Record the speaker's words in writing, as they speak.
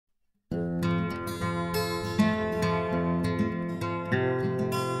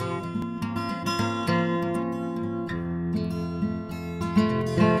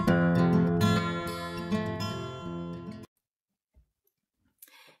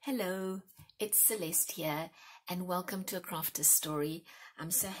Hello, it's Celeste here, and welcome to A Crafter's Story.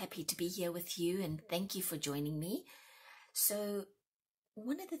 I'm so happy to be here with you, and thank you for joining me. So,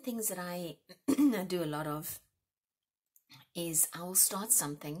 one of the things that I do a lot of is I'll start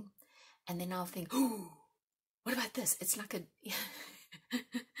something, and then I'll think, oh, what about this? It's like a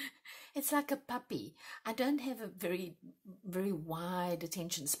it's like a puppy. I don't have a very wide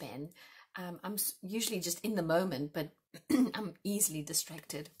attention span. I'm usually just in the moment, but I'm easily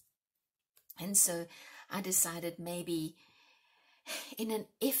distracted. And so I decided maybe in an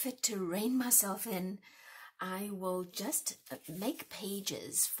effort to rein myself in, I will just make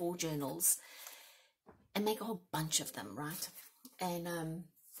pages for journals and make a whole bunch of them, right? And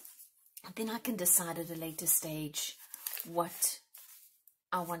then I can decide at a later stage what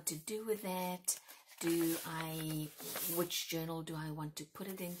I want to do with that. Which journal do I want to put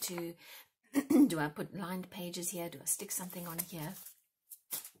it into? Do I put lined pages here? Do I stick something on here?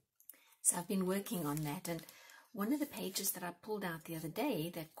 So I've been working on that, and one of the pages that I pulled out the other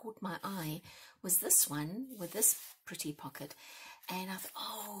day that caught my eye was this one with this pretty pocket. And I thought,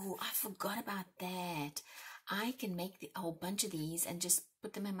 oh, I forgot about that. I can make a whole bunch of these and just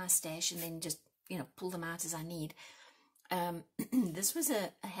put them in my stash and then just, pull them out as I need. This was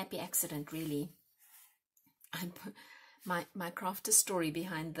a happy accident, really. My crafter story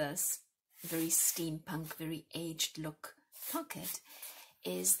behind this very steampunk, very aged look pocket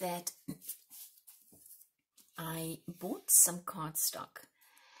is that I bought some cardstock,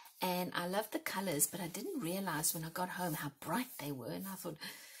 and I loved the colors, but I didn't realize when I got home how bright they were, and I thought,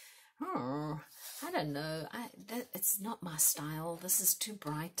 oh, I don't know, it's not my style, this is too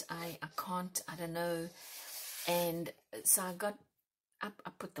bright, I can't, I don't know. And so I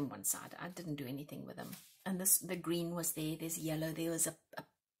put them one side. I didn't do anything with them. And the green was there, there's yellow, there was a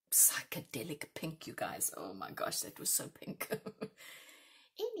psychedelic pink, you guys. Oh my gosh, that was so pink.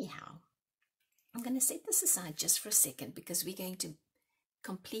 Anyhow, I'm going to set this aside just for a second because we're going to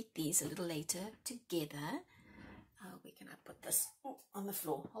complete these a little later together. Where can I put this? Oh, on the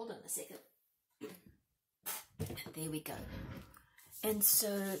floor. Hold on a second. There we go. And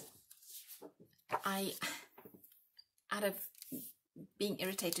so out of being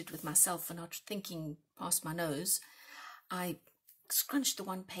irritated with myself for not thinking past my nose, I scrunched the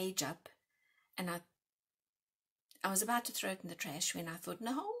one page up, and I was about to throw it in the trash when I thought,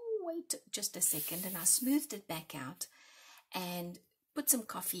 no, wait just a second, and I smoothed it back out and put some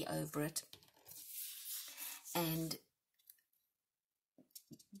coffee over it. And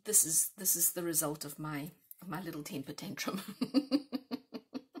this is the result of my little temper tantrum.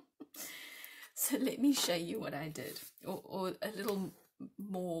 So let me show you what I did, or a little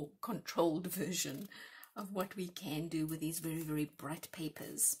more controlled version of what we can do with these very, very bright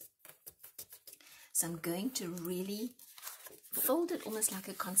papers. So I'm going to really fold it almost like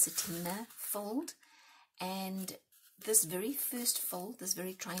a concertina fold, and this very first fold, this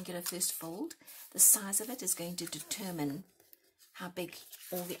very triangular first fold, the size of it is going to determine how big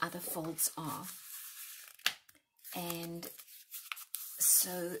all the other folds are. And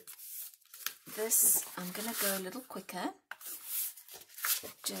so this, I'm going to go a little quicker,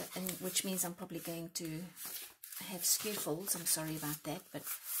 which means I'm probably going to have skew folds. I'm sorry about that, but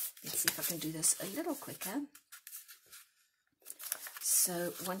let's see if I can do this a little quicker.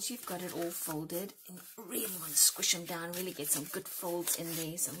 So once you've got it all folded, and really want to squish them down, really get some good folds in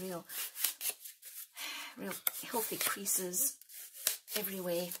there, some real healthy creases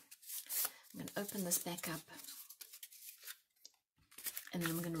everywhere. I'm going to open this back up, and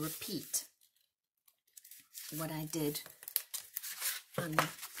then I'm going to repeat what I did on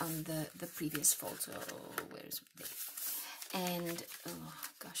the previous fold. So where is it? And oh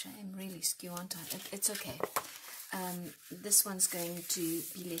gosh, I am really skew, aren't I? It's okay. This one's going to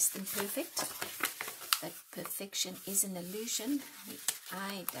be less than perfect, but perfection is an illusion.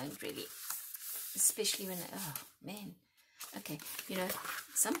 I don't really, especially when, oh man, okay,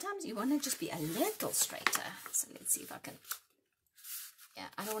 sometimes you want to just be a little straighter. So let's see if I can, yeah,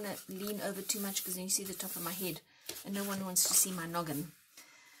 I don't want to lean over too much because then you see the top of my head, and no one wants to see my noggin.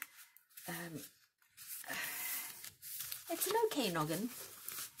 It's an okay noggin.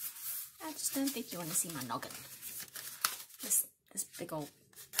 I just don't think you want to see my noggin. This big old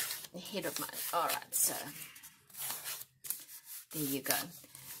head of mine. Alright, so there you go.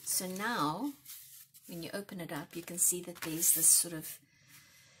 So now, when you open it up, you can see that there's this sort of,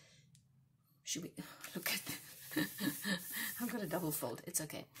 should we look at that? I've got a double fold. It's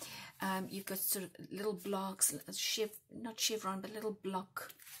okay. You've got sort of little blocks, not chevron, but little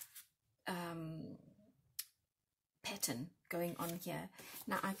block pattern going on here.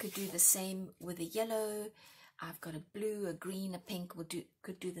 Now I could do the same with the yellow. I've got a blue, a green, a pink.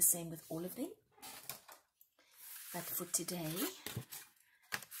 Could do the same with all of them. But for today,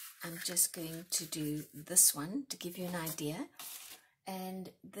 I'm just going to do this one to give you an idea. And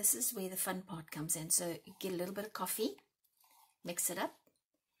this is where the fun part comes in. So you get a little bit of coffee, mix it up.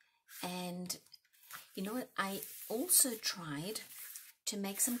 And you know what? I also tried to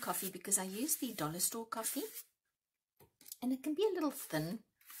make some coffee because I use the dollar store coffee. And it can be a little thin.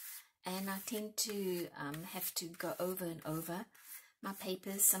 And I tend to have to go over and over my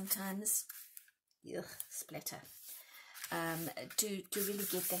papers sometimes. Ugh, splatter. To really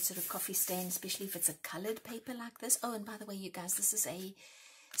get that sort of coffee stain, especially if it's a colored paper like this. Oh, and by the way, you guys, this is a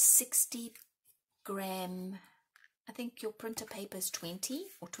 60 gram, I think your printer paper is 20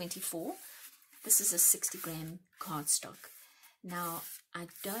 or 24. This is a 60 gram cardstock. Now, I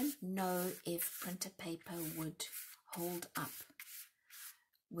don't know if printer paper would hold up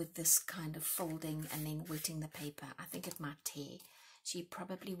with this kind of folding and then wetting the paper. I think it might tear. So you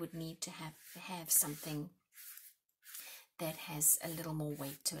probably would need to have something that has a little more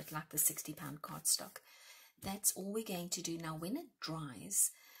weight to it, like the 60-pound cardstock. That's all we're going to do. Now, when it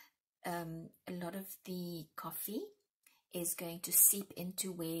dries, a lot of the coffee is going to seep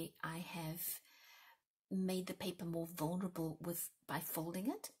into where I have made the paper more vulnerable by folding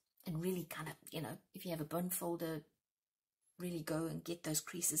it, and really kind of, you know, if you have a bone folder, really go and get those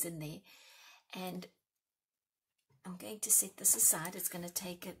creases in there. And I'm going to set this aside. It's going to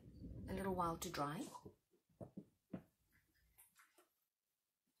take it a little while to dry.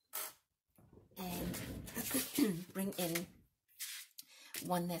 And bring in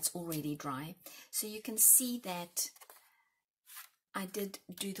one that's already dry. So you can see that I did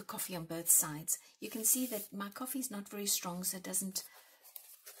do the coffee on both sides. You can see that my coffee is not very strong, so it doesn't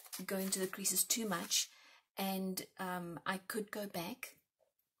go into the creases too much. And I could go back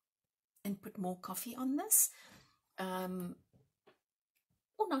and put more coffee on this, or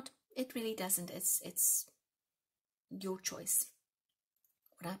not. It really doesn't. It's your choice.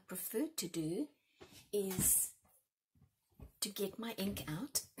 What I prefer to do is to get my ink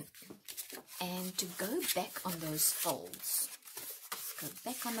out and to go back on those folds. Go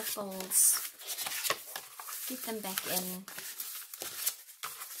back on the folds, get them back in,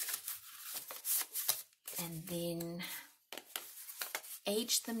 and then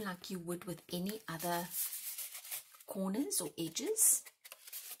age them like you would with any other corners or edges.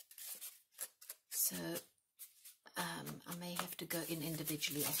 So I may have to go in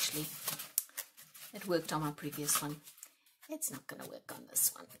individually, actually. It worked on my previous one. It's not going to work on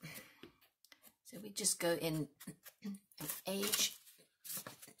this one. So we just go in and age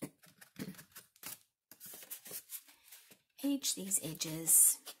these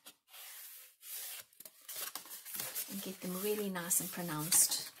edges and get them really nice and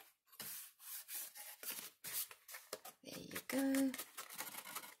pronounced. There you go.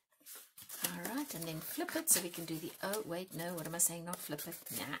 Alright, and then flip it so we can do the, oh wait, no, what am I saying? Not flip it.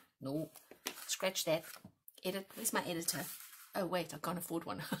 Nah, no. Scratch that. Edit. Where's my editor? Oh wait, I can't afford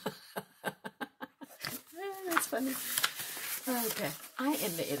one. That's funny. Okay, I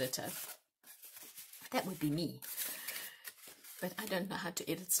am the editor. That would be me. But I don't know how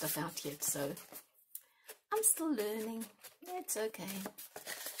to edit stuff out yet, so I'm still learning. It's okay.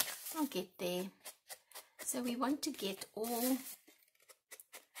 I'll get there. So we want to get all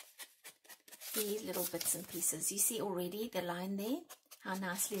these little bits and pieces. You see already the line there, how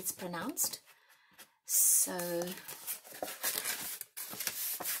nicely it's pronounced. So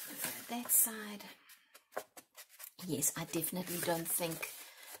that side, yes, I definitely don't think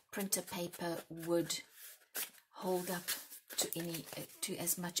printer paper would hold up to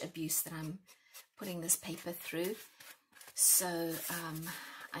as much abuse that I'm putting this paper through. So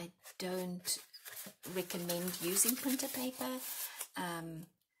I don't recommend using printer paper,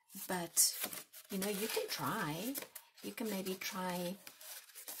 but you know, you can try. You can maybe try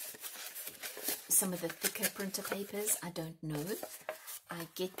some of the thicker printer papers. I don't know. I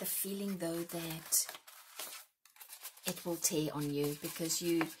get the feeling though that it will tear on you because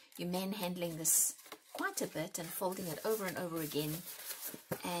you're manhandling this quite a bit and folding it over and over again.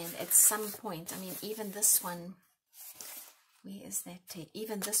 And at some point, I mean, even this one, where is that tear?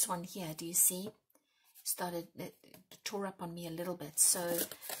 Even this one here, do you see? It tore up on me a little bit. So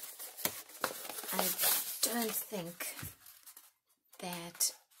I don't think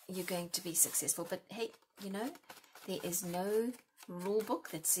that you're going to be successful. But hey, you know, there is no rule book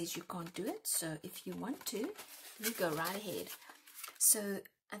that says you can't do it. So if you want to, you go right ahead. So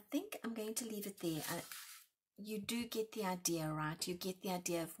I think I'm going to leave it there. You do get the idea, right? You get the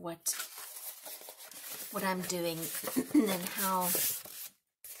idea of what I'm doing and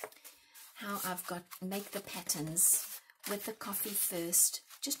how I've got make the patterns with the coffee first,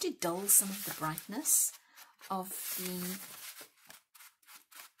 just to dull some of the brightness of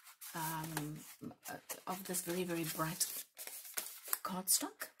this very, very bright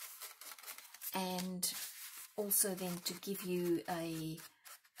cardstock, and also then to give you a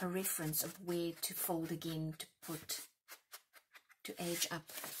reference of where to fold again to age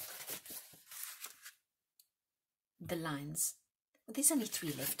up the lines. Well, there's only 3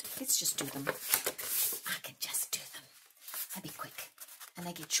 left. Let's just do them. I can just do them. They'll be quick. And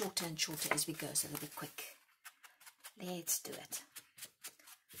they get shorter and shorter as we go, so they'll be quick. Let's do it.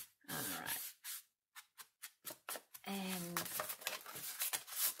 Alright. And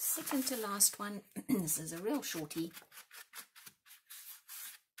second to last one. This is a real shorty.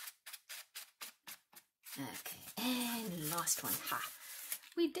 Okay, and last one. Ha!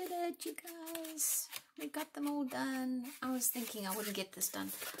 We did it, you guys. We got them all done. I was thinking I wouldn't get this done.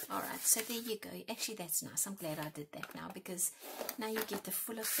 Alright, so there you go. Actually, that's nice. I'm glad I did that now, because now you get the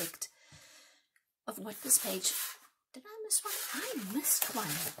full effect of what this page... Did I miss one? I missed one.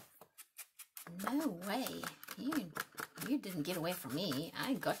 No way. You didn't get away from me.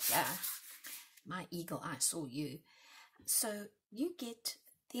 I got ya. My eagle eye saw you. So you get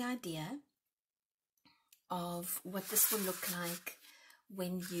the idea of what this will look like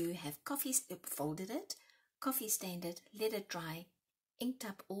when you have folded it, coffee stained it, let it dry, inked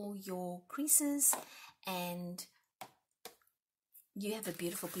up all your creases, and you have a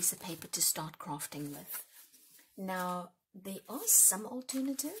beautiful piece of paper to start crafting with. Now, there are some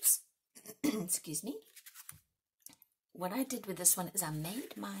alternatives. Excuse me. What I did with this one is I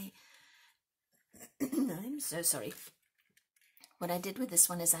made my... I'm so sorry. What I did with this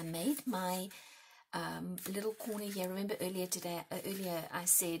one is I made my little corner here. Remember earlier I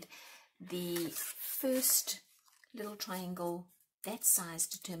said the first little triangle, that size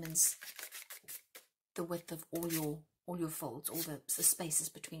determines the width of all your folds, all the spaces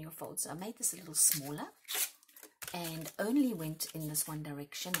between your folds. So I made this a little smaller and only went in this one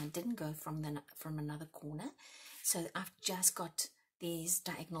direction. I didn't go from another corner. So I've just got these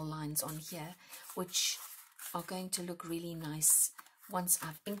diagonal lines on here, which are going to look really nice once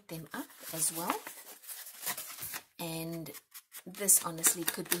I've inked them up as well. And this honestly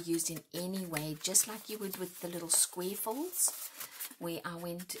could be used in any way, just like you would with the little square folds where I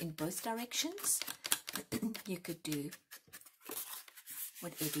went in both directions. You could do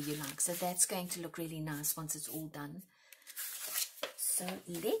whatever you like. So that's going to look really nice once it's all done. So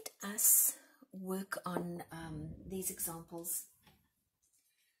let us work on these examples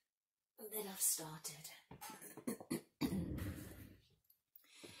that I've started.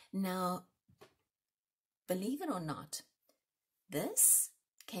 Now, believe it or not, this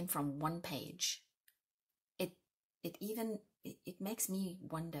came from one page. It makes me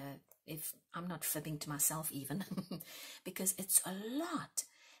wonder if I'm not fibbing to myself even, because it's a lot.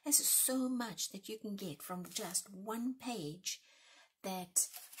 There's so much that you can get from just one page that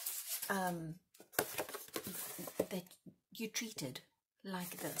that you treated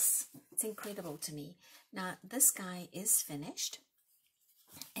like this. It's incredible to me. Now, this guy is finished,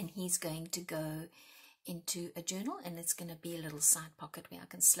 and he's going to go into a journal, and it's going to be a little side pocket where I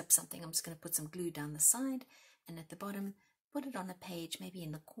can slip something. I'm just going to put some glue down the side, and at the bottom put it on a page, maybe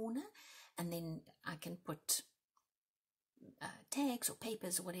in the corner, and then I can put tags or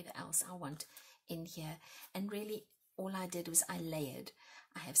papers or whatever else I want in here. And really all I did was I layered.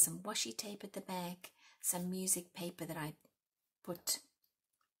 I have some washi tape at the back, some music paper that I put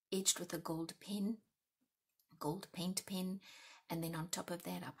edged with a gold paint pen, and then on top of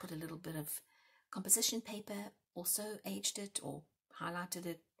that I put a little bit of composition paper, also aged it or highlighted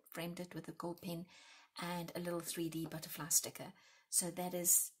it, framed it with a gold pen, and a little 3D butterfly sticker. So that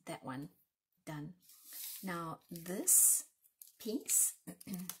is that one done. Now this piece,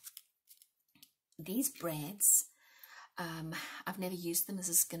 these brads, I've never used them. This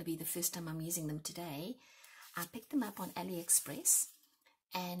is going to be the first time I'm using them today. I picked them up on AliExpress,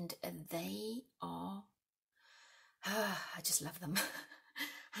 and they are, I just love them.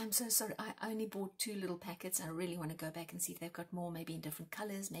 I'm so sorry, I only bought 2 little packets. I really want to go back and see if they've got more, maybe in different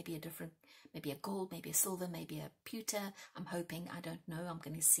colors, maybe a gold, maybe a silver, maybe a pewter. I'm hoping, I don't know, I'm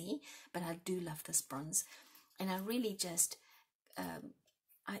going to see, but I do love this bronze. And I really just, I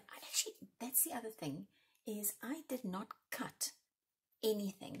actually, that's the other thing, is I did not cut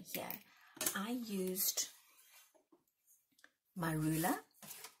anything here. I used my ruler.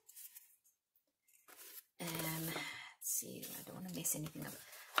 Let's see, I don't want to mess anything up.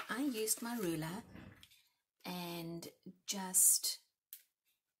 I used my ruler and just,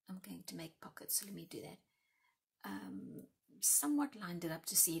 I'm going to make pockets, so let me do that. Somewhat lined it up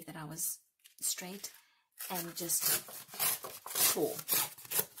to see that I was straight and just pour.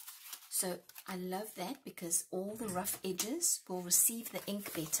 So I love that because all the rough edges will receive the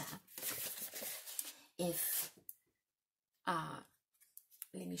ink better if,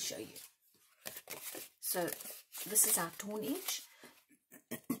 let me show you. So this is our torn edge,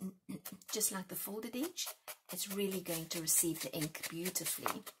 just like the folded edge. It's really going to receive the ink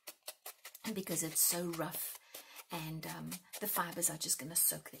beautifully because it's so rough, and the fibers are just going to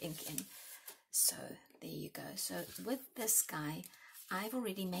soak the ink in. So there you go. So with this guy, I've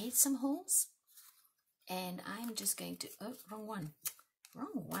already made some holes, and I'm just going to, oh, wrong one.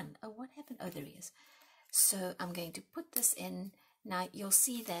 Oh, what happened? Oh, there he is. So I'm going to put this in. Now you'll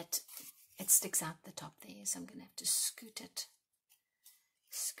see that it sticks out the top there, so I'm going to have to scoot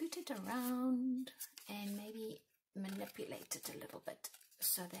it around and maybe manipulate it a little bit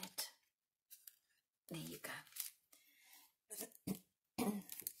so that, there you go.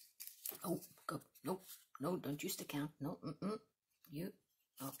 Oh, go. No, don't you stick out. No, you,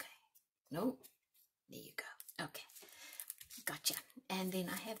 okay. No, there you go. Okay, gotcha. And then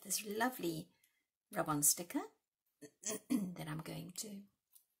I have this lovely rub-on sticker that I'm going to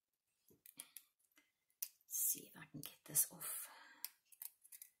see if I can get this off.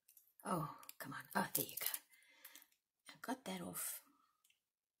 Oh, come on. Oh, there you go. I got that off.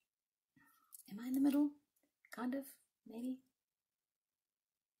 Am I in the middle? Kind of, maybe.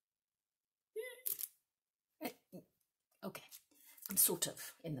 Okay, I'm sort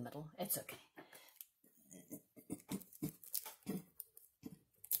of in the middle. It's okay.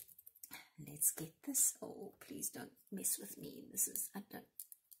 Let's get this. Oh, please don't mess with me. This is, I don't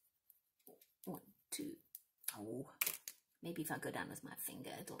want to. Oh, maybe if I go down with my finger,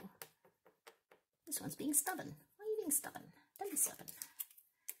 it'll. This one's being stubborn. Why are you being stubborn? Don't be stubborn.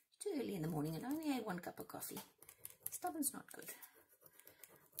 It's too early in the morning and I only had 1 cup of coffee. Stubborn's not good.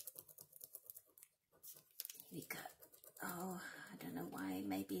 Here we go. Oh, I don't know why.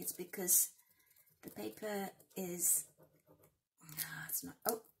 Maybe it's because the paper is. No, it's not.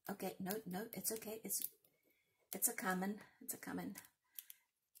 Oh, okay. No, it's okay. It's a coming. It's a coming.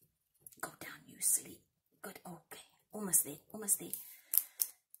 Go down, you silly. Good. Okay. Almost there. Almost there.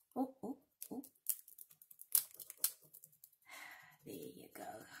 Oh. There you go.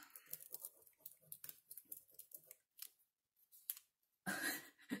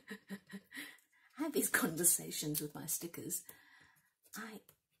 I have these conversations with my stickers. Okay,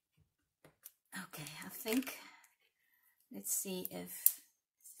 I think, let's see if,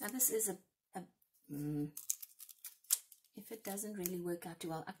 now this is if it doesn't really work out too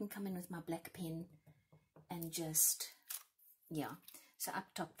well, I can come in with my black pen and just, yeah. So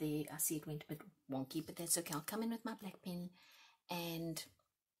up top there, I see it went a bit wonky, but that's okay. I'll come in with my black pen and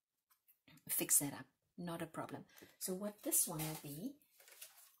fix that up. Not a problem. So what this one will be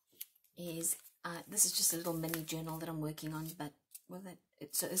is, this is just a little mini journal that I'm working on, but well,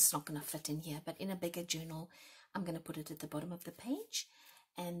 so it's not going to fit in here, but in a bigger journal, I'm going to put it at the bottom of the page,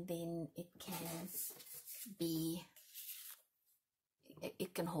 and then it can be,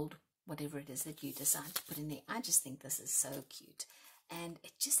 it can hold whatever it is that you decide to put in there. I just think this is so cute, and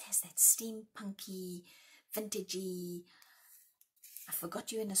it just has that steampunky, vintagey, I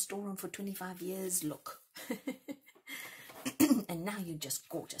forgot you in a storeroom for 25 years look. And now you're just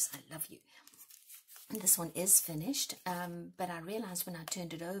gorgeous. I love you. And this one is finished, but I realized when I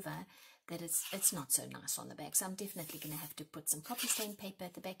turned it over that it's not so nice on the back, so I'm definitely going to have to put some copy stain paper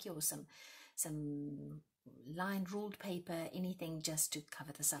at the back here, or some lined ruled paper, anything just to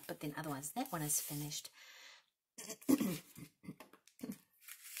cover this up. But then otherwise that one is finished.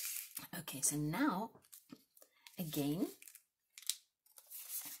 Okay, so now again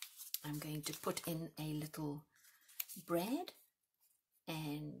I'm going to put in a little brad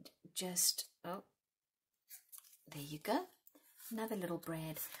and just, oh, there you go, another little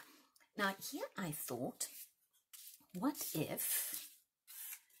brad. Now here I thought, what if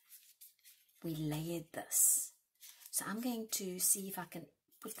we layered this? So I'm going to see if I can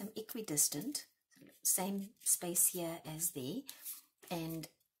put them equidistant, same space here as there, and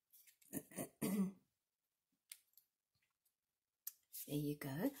there you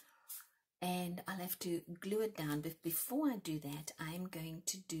go. And I'll have to glue it down, but before I do that, I'm going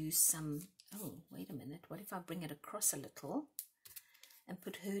to do some, oh, wait a minute, what if I bring it across a little and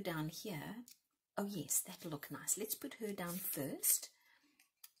put her down here? Oh yes, that'll look nice. Let's put her down first,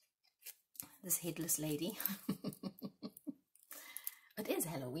 this headless lady. It is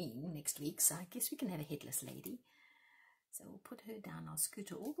Halloween next week, so I guess we can have a headless lady. So we'll put her down. I'll scoot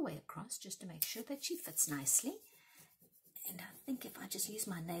her all the way across just to make sure that she fits nicely. And I think if I just use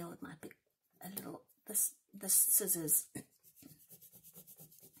my nail, it might be a little, this scissors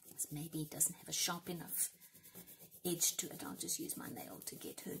maybe it doesn't have a sharp enough edge to it. I'll just use my nail to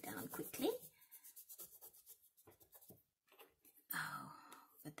get her down quickly. Oh,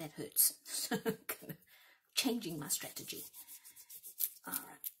 but that hurts. Changing my strategy. All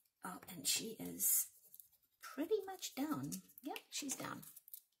right. Oh, and she is pretty much down. Yep, she's down.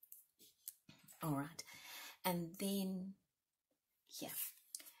 All right. And then here.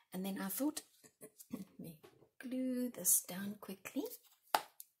 And then I thought, let me glue this down quickly.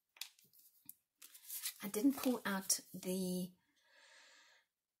 I didn't pull out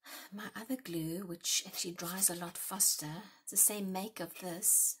my other glue, which actually dries a lot faster. It's the same make of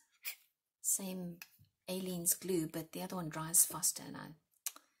this, same Aleene's glue, but the other one dries faster, and I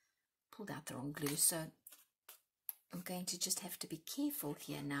pulled out the wrong glue, so I'm going to just have to be careful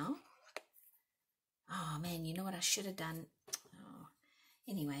here now. Oh man, you know what I should have done? Oh,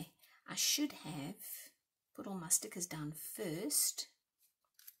 anyway, I should have put all my stickers down first,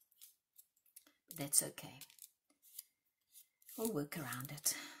 but that's okay. We'll work around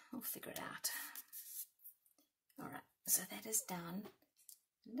it. We'll figure it out. All right, so that is down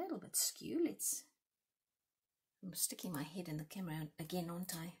a little bit skew. I'm sticking my head in the camera again,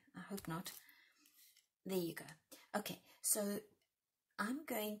 aren't I? I hope not. There you go. Okay, so I'm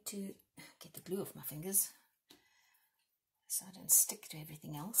going to get the glue off my fingers so I don't stick to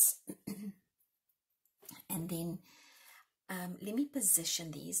everything else. And then let me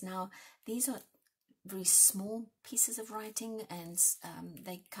position these. Now, these are very small pieces of writing, and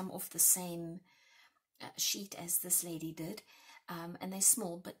they come off the same sheet as this lady did, and they're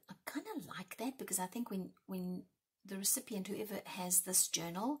small, but I kind of like that, because I think when the recipient, whoever has this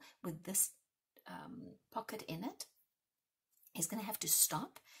journal with this pocket in it, is going to have to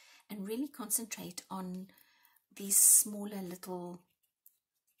stop and really concentrate on these smaller little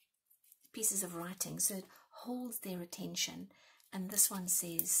pieces of writing, so it holds their attention. And this one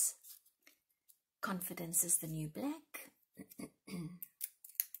says, confidence is the new black,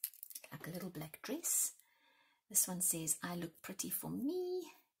 like a little black dress. This one says, I look pretty for me.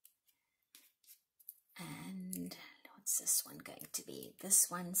 And what's this one going to be? This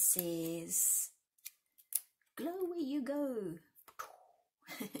one says, glow where you go.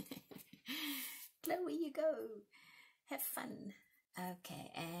 Glow where you go. Have fun.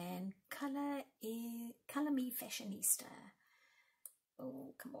 Okay, and color me fashionista.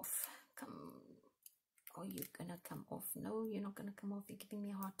 Oh, come off. Come. Oh, you're gonna come off. No, you're not gonna come off. You're giving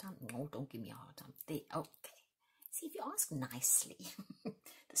me a hard time. No, don't give me a hard time. There. Okay. See, if you ask nicely,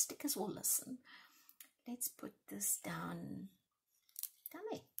 the stickers will listen. Let's put this down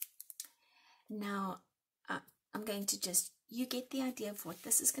there. Now, I'm going to just, you get the idea of what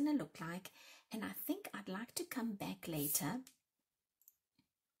this is going to look like. And I think I'd like to come back later.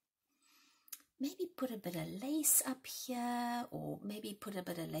 Maybe put a bit of lace up here, or maybe put a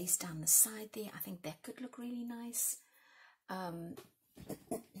bit of lace down the side there. I think that could look really nice. I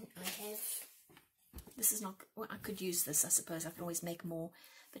have, this is not, well, I could use this, I suppose. I can always make more,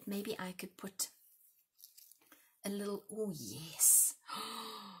 but maybe I could put a little, oh yes.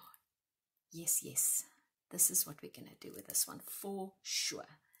 Yes, yes. This is what we're going to do with this one for sure.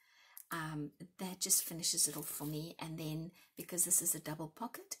 That just finishes it off for me. And then, because this is a double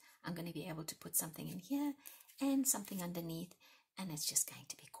pocket, I'm going to be able to put something in here and something underneath, and it's just going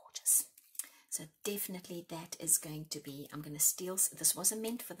to be gorgeous. So definitely that is going to be, I'm going to steal, this wasn't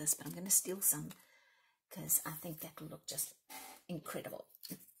meant for this, but I'm going to steal some, because I think that will look just incredible.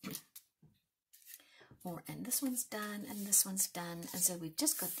 And this one's done, and this one's done, and so we've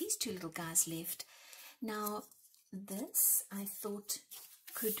just got these two little guys left. Now this I thought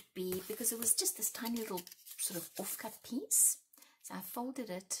could be, because it was just this tiny little sort of off-cut piece, so I folded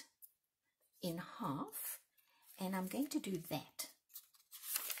it in half, and I'm going to do that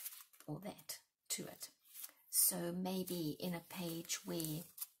or that to it. So maybe in a page where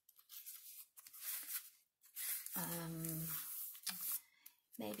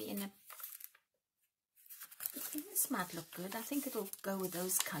maybe in a, this might look good. I think it'll go with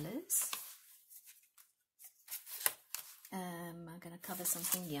those colors. I'm going to cover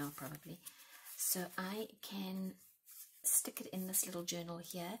something, yeah, probably. So I can stick it in this little journal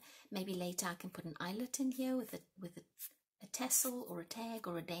here. Maybe later I can put an eyelet in here with a tassel or a tag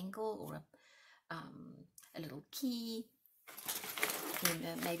or a dangle or a little key. You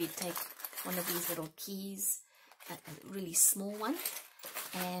know, maybe take one of these little keys, a really small one,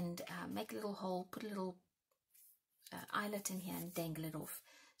 and make a little hole, put a little eyelet in here and dangle it off.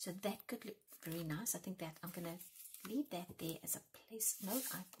 So that could look very nice. I think that I'm going to leave that there as a place. No,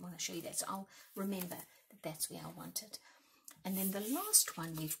 I want to show you that, so I'll remember that that's where I want it. And then the last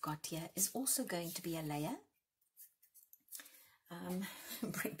one we've got here is also going to be a layer.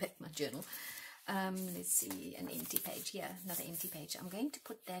 Bring back my journal. Let's see, an empty page here, another empty page. I'm going to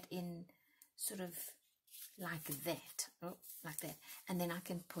put that in sort of like that, oh, like that, and then I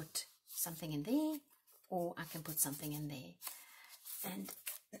can put something in there, or I can put something in there. And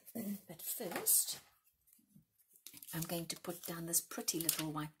but first, I'm going to put down this pretty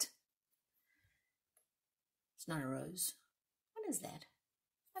little white. It's not a rose. What is that?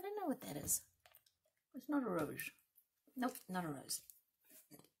 I don't know what that is. It's not a rose. Nope, not a rose.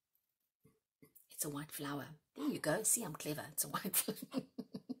 It's a white flower. There you go. See, I'm clever. It's a white flower.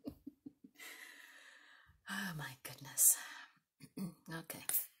 Oh my goodness. Okay.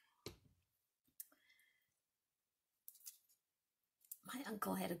 My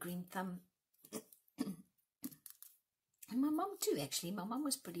uncle had a green thumb. And my mom too, actually. My mom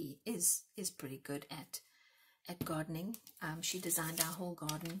was is pretty good at gardening. She designed our whole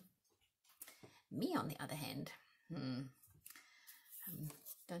garden. Me, on the other hand, I'm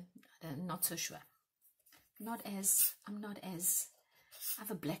not so sure. I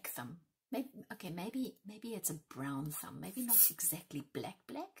have a black thumb. Maybe it's a brown thumb. Maybe not exactly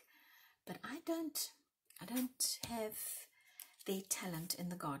black, but I don't have their talent in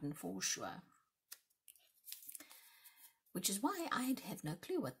the garden for sure. Which is why I have no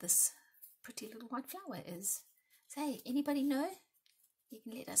clue what this pretty little white flower is. Say, anybody know? You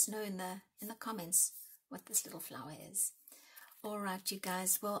can let us know in the comments what this little flower is. All right, you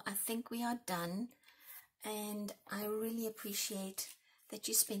guys. Well, I think we are done. And I really appreciate that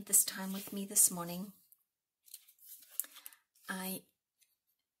you spent this time with me this morning. I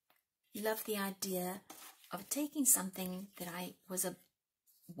love the idea of taking something that I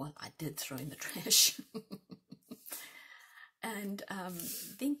did throw in the trash. And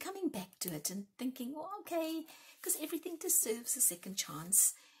then coming back to it and thinking, well, okay, because everything deserves a second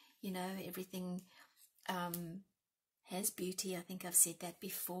chance. You know, everything has beauty. I think I've said that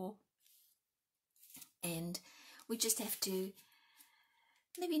before. And we just have to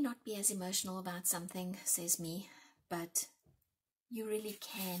maybe not be as emotional about something, says me, but you really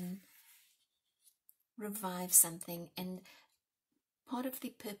can revive something. And part of the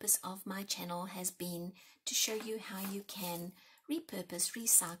purpose of my channel has been to show you how you can repurpose,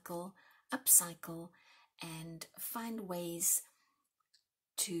 recycle, upcycle, and find ways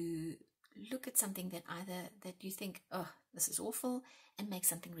to look at something that you think, oh, this is awful, and make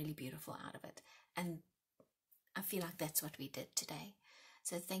something really beautiful out of it. And I feel like that's what we did today.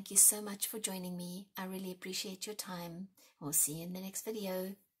 So thank you so much for joining me. I really appreciate your time. We'll see you in the next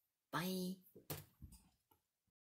video. Bye.